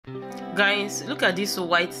Guys, look at this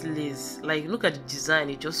white lace. Like, look at the design.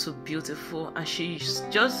 It's just so beautiful, and she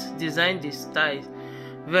just designed the style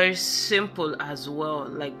very simple as well.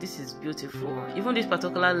 Like, this is beautiful. Even this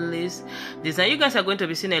particular lace design, you guys are going to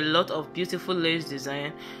be seeing a lot of beautiful lace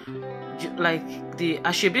design. Like, the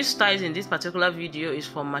Asoebi styles in this particular video is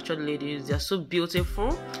for matured ladies. They are so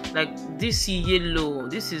beautiful. Like, this yellow,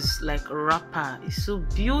 this is like wrapper. It's so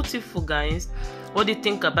beautiful, guys. What do you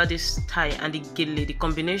think about this style and the gele, the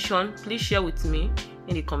combination? Please share with me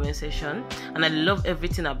in the comment section. And I love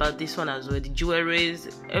everything about this one as well. The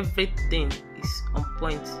jewelries, everything is on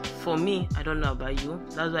point for me. I don't know about you.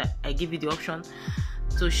 That's why I give you the option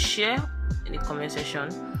to share in the comment section.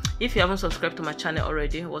 If you haven't subscribed to my channel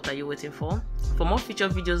already, what are you waiting for? For more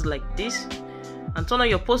featured videos like this, and turn on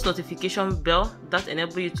your post notification bell that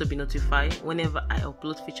enable you to be notified whenever I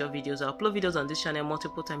upload feature videos. I upload videos on this channel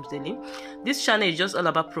multiple times daily. This channel is just all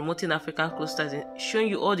about promoting African clothes styles and showing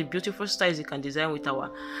you all the beautiful styles you can design with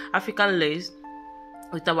our African lace,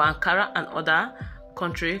 with our Ankara and other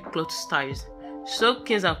country clothes styles. So,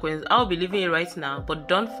 kings and queens, I'll be leaving it right now, but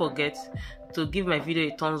don't forget to give my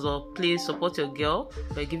video a thumbs up. Please support your girl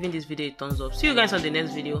by giving this video a thumbs up. See you guys on the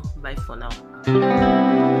next video. Bye for now.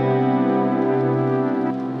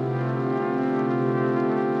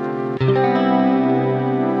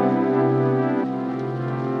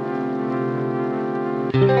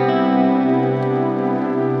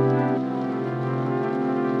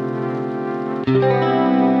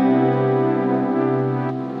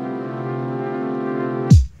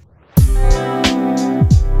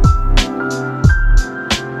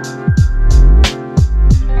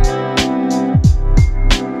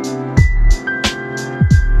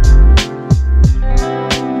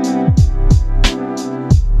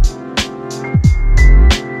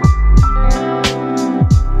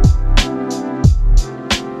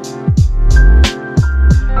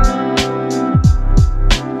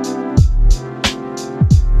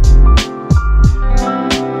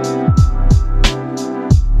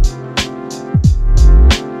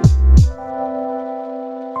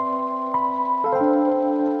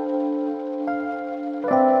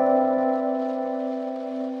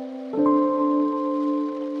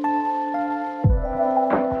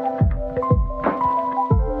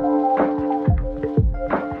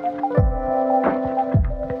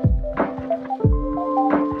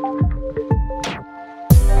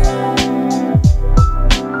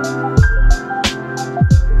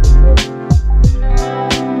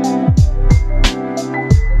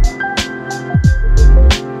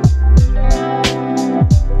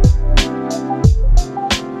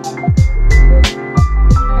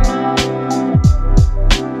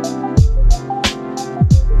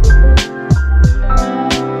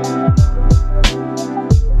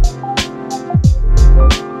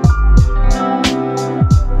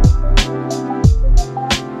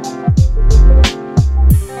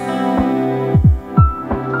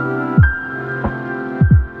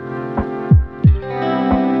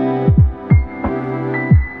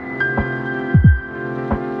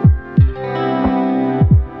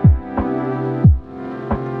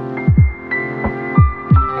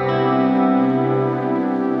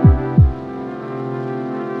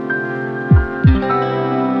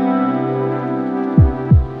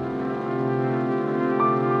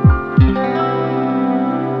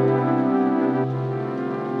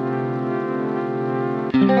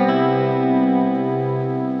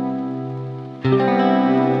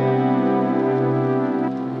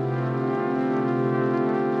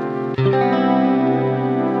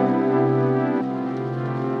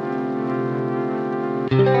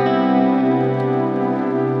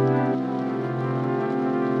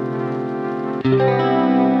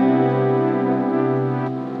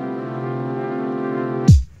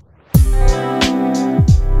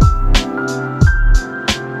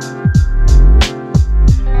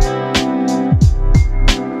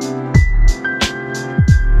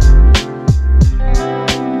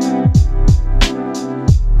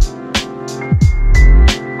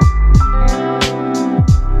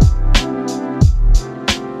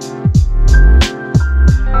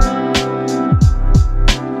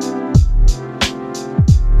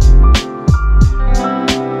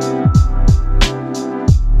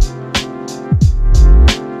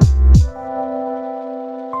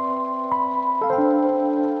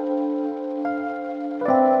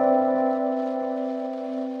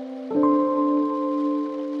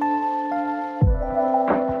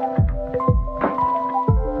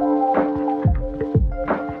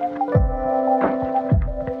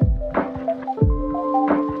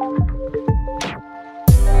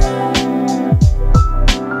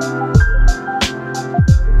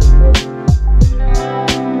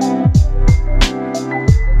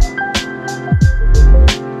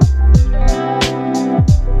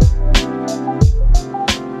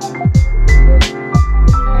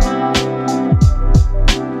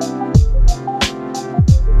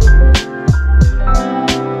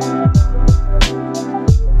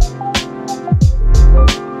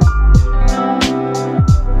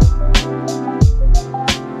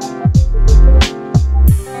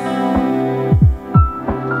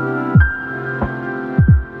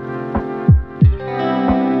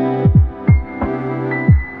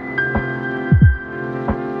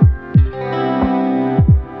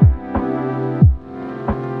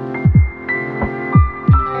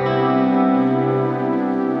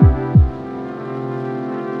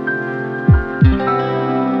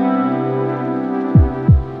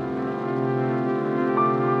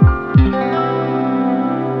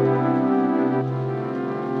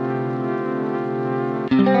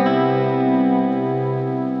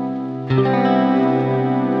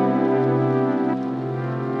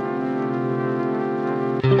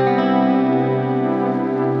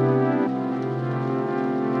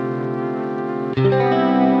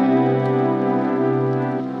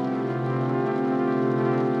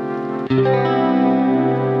 you.